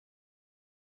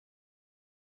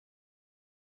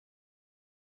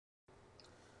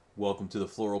Welcome to the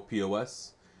Floral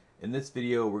POS. In this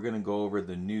video, we're going to go over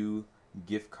the new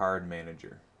gift card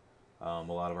manager. A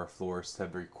lot of our florists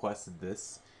have requested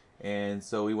this, and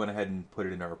so we went ahead and put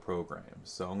it in our program.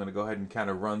 So I'm going to go ahead and kind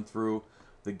of run through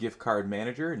the gift card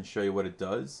manager and show you what it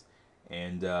does.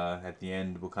 And at the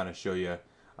end, we'll kind of show you,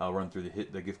 run through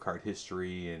the gift card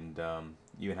history and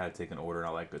even how to take an order and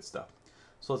all that good stuff.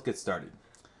 So let's get started.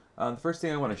 The first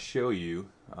thing I want to show you,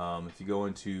 if you go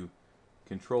into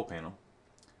Control Panel,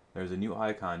 there's a new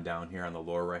icon down here on the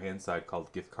lower right hand side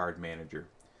called Gift Card Manager.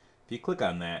 If you click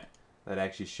on that, that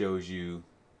actually shows you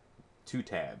two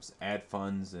tabs, Add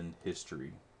Funds and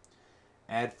History.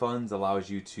 Add Funds allows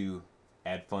you to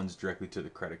add funds directly to the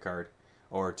credit card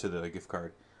or to the gift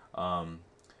card.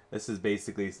 This is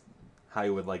basically how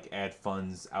you would like add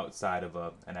funds outside of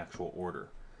an actual order.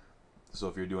 So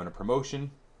if you're doing a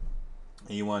promotion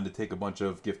and you wanted to take a bunch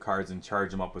of gift cards and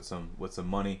charge them up with some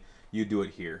money, you do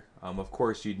it here. Of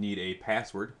course, you'd need a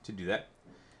password to do that,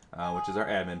 which is our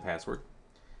admin password.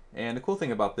 And the cool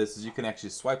thing about this is you can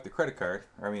actually swipe the credit card,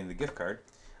 or I mean the gift card,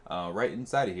 right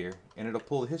inside of here, and it'll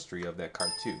pull the history of that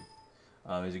card too.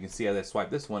 As you can see, as I swipe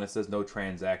this one, it says no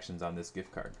transactions on this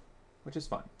gift card, which is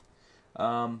fine.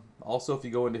 Also, if you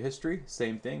go into history,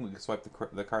 same thing. We can swipe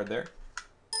the card there,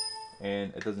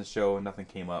 and it doesn't show, nothing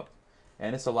came up.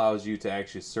 And this allows you to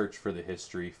actually search for the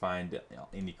history, find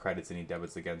any credits, any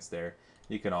debits against there.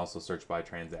 You can also search by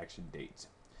transaction date.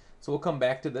 So we'll come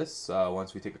back to this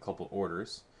once we take a couple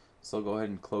orders. So I'll go ahead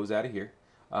and close out of here.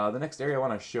 The next area I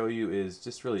want to show you is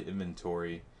just really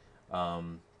inventory.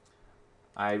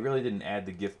 I really didn't add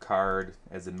the gift card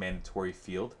as a mandatory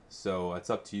field, so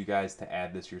it's up to you guys to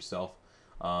add this yourself.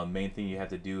 Main thing you have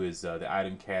to do is the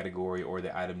item category or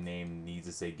the item name needs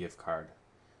to say gift card.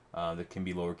 That can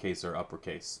be lowercase or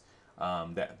uppercase.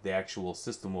 That the actual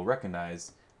system will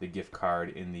recognize the gift card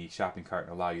in the shopping cart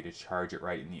and allow you to charge it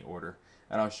right in the order.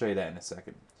 And I'll show you that in a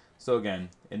second. So again,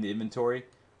 in the inventory,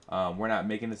 we're not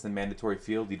making this a mandatory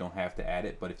field. You don't have to add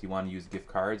it, but if you want to use gift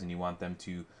cards and you want them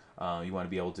to, you want to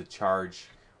be able to charge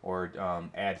or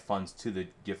add funds to the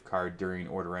gift card during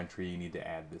order entry, you need to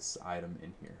add this item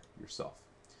in here yourself.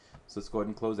 So let's go ahead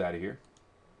and close out of here.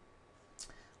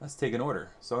 Let's take an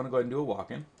order. So I'm going to go ahead and do a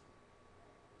walk-in.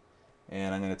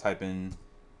 And I'm going to type in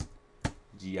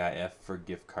GIF for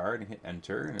gift card and hit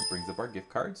enter, and it brings up our gift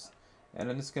cards. And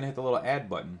I'm just going to hit the little add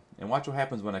button, and watch what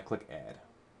happens when I click add.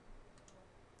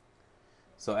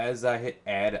 So as I hit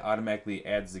add, it automatically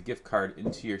adds the gift card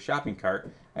into your shopping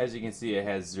cart. As you can see, it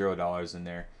has $0 in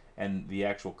there, and the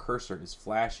actual cursor is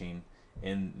flashing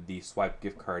in the swipe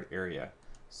gift card area.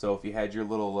 So if you had your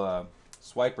little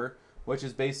swiper, which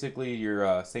is basically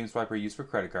your same swiper you use for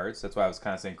credit cards, that's why I was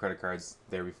kind of saying credit cards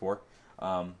there before.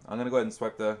 I'm going to go ahead and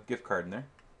swipe the gift card in there.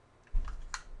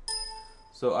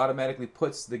 So it automatically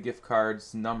puts the gift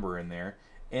card's number in there,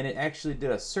 and it actually did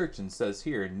a search and says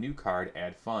here, new card,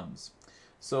 add funds.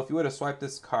 So if you would have swiped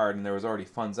this card and there was already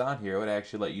funds on here, it would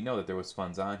actually let you know that there was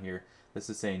funds on here. This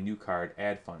is saying new card,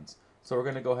 add funds. So we're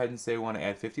going to go ahead and say we want to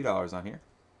add $50 on here.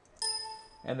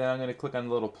 And then I'm going to click on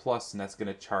the little plus, and that's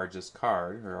going to charge this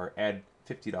card, or add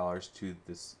 $50 to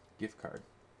this gift card.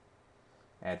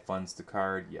 Add funds to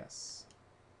card, yes.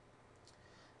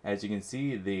 As you can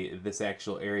see, this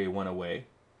actual area went away.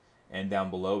 And down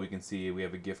below we can see we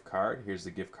have a gift card. Here's the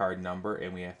gift card number,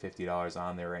 and we have $50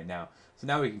 on there right now. So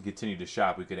now we can continue to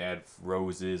shop. We could add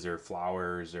roses or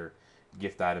flowers or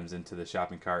gift items into the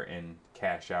shopping cart and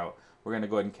cash out. We're going to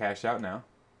go ahead and cash out now.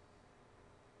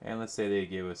 And let's say they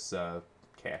gave us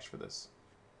cash for this.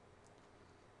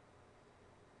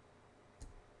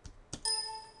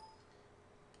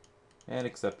 And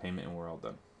accept payment, and we're all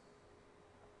done.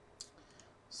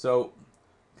 So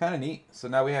kind of neat. So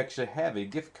now we actually have a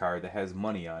gift card that has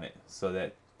money on it, so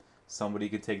that somebody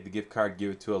could take the gift card,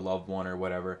 give it to a loved one or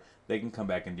whatever. They can come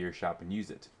back into your shop and use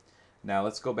it. Now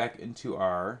let's go back into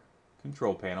our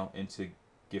control panel, into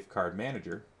gift card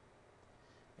manager.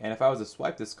 And if I was to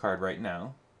swipe this card right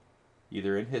now,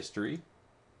 either in history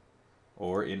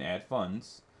or in add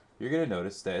funds, you're going to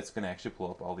notice that it's going to actually pull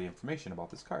up all the information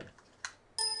about this card.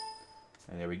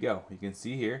 And there we go. You can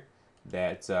see here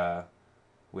that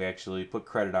we actually put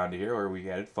credit onto here, or we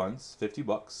added funds,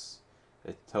 $50.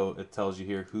 It tells you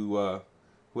here who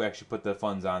actually put the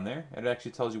funds on there, and it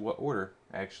actually tells you what order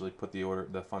actually put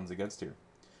the funds against here,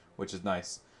 which is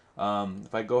nice.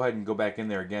 If I go ahead and go back in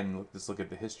there again, just look at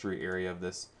the history area of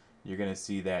this, you're going to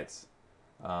see that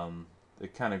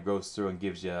it kind of goes through and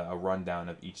gives you a rundown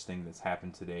of each thing that's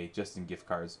happened today, just in gift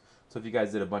cards. So if you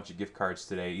guys did a bunch of gift cards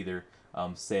today, either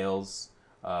sales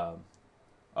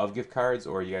of gift cards,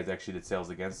 or you guys actually did sales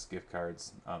against gift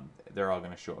cards, they're all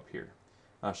going to show up here.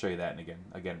 I'll show you that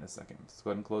again in a second. Let's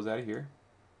go ahead and close out of here.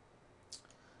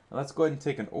 Now let's go ahead and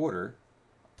take an order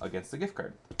against the gift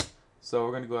card. So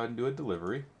we're going to go ahead and do a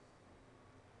delivery.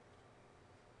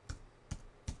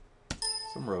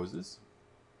 Some roses.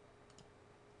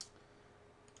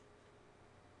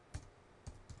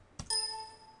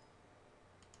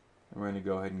 And we're going to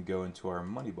go ahead and go into our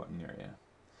money button area.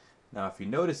 Now if you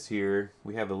notice here,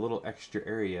 we have a little extra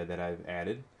area that I've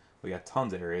added. We got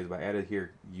tons of areas, but I added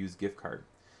here use gift card.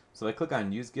 So if I click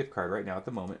on use gift card right now at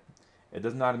the moment, it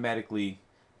doesn't automatically,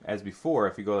 as before,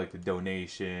 if you go like the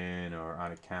donation or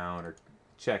on account or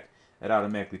check, it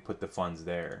automatically put the funds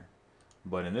there.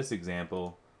 But in this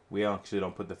example, we actually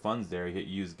don't put the funds there. You hit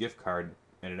use gift card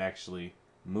and it actually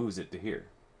moves it to here.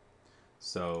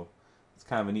 So it's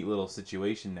kind of a neat little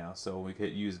situation now. So we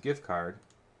hit use gift card.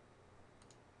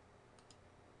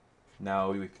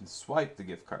 Now we can swipe the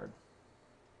gift card.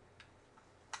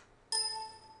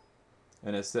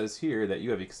 And it says here that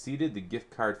you have exceeded the gift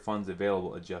card funds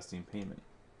available, adjusting payment.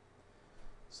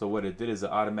 So what it did is it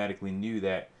automatically knew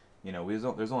that, you know,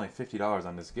 there's only $50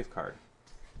 on this gift card.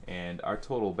 And our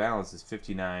total balance is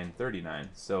 $59.39.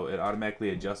 So it automatically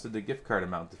adjusted the gift card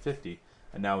amount to $50.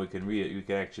 And now we can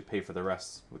actually pay for the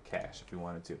rest with cash if we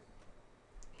wanted to.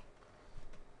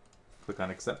 Click on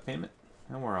accept payment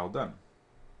and we're all done.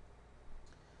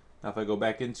 Now if I go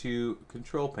back into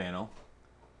control panel,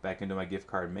 back into my gift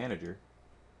card manager,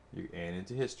 and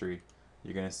into history,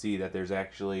 you're going to see that there's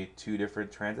actually two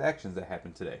different transactions that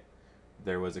happened today.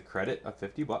 There was a credit of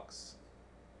 $50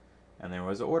 and there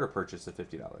was an order purchase of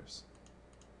 $50.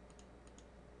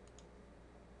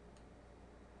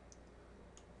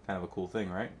 Kind of a cool thing,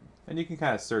 right? And you can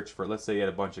kind of search for, let's say you had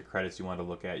a bunch of credits you want to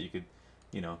look at, you could,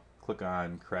 you know, click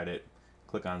on credit,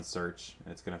 click on search,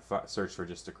 and it's going to search for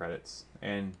just the credits.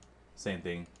 And same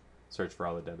thing, search for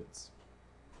all the debits.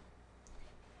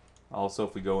 Also,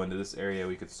 if we go into this area,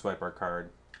 we could swipe our card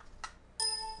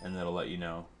and it'll let you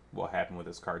know what happened with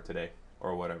this card today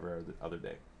or whatever the other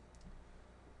day.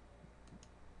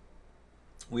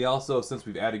 We also, since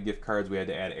we've added gift cards, we had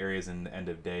to add areas in the end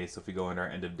of day. So if we go into our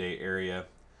end of day area,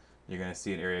 you're going to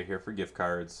see an area here for gift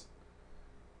cards.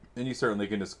 And you certainly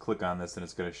can just click on this and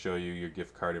it's going to show you your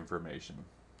gift card information.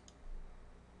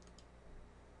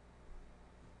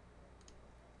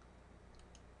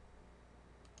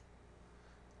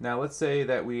 Now let's say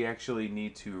that we actually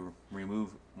need to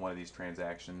remove one of these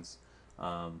transactions.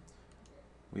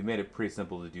 We made it pretty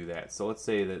simple to do that. So let's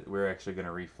say that we're actually going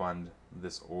to refund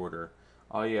this order.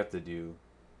 All you have to do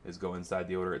is go inside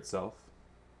the order itself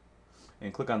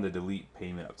and click on the delete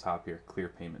payment up top here, clear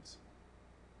payments.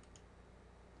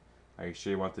 Are you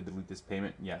sure you want to delete this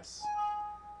payment? Yes.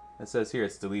 It says here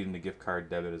it's deleting the gift card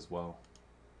debit as well.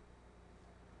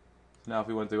 Now if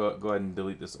we want to go ahead and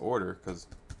delete this order because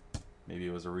maybe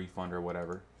it was a refund or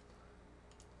whatever,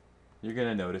 you're going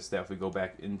to notice that if we go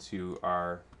back into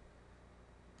our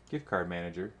gift card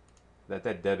manager,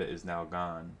 that debit is now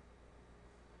gone.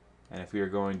 And if we are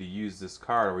going to use this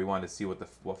card or we want to see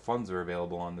what funds are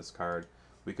available on this card,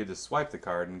 we could just swipe the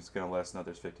card and it's going to let us know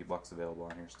there's $50 available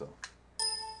on here still.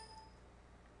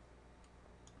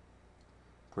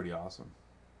 Pretty awesome.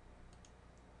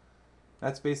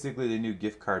 That's basically the new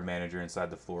gift card manager inside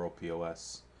the Floral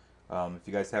POS. If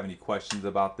you guys have any questions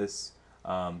about this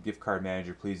gift card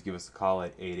manager, please give us a call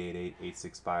at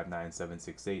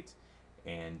 888-865-9768.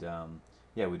 And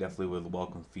yeah, we definitely would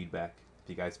welcome feedback. If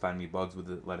you guys find any bugs with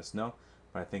it, let us know.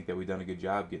 But I think that we've done a good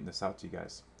job getting this out to you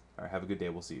guys. All right, have a good day.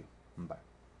 We'll see you. Bye.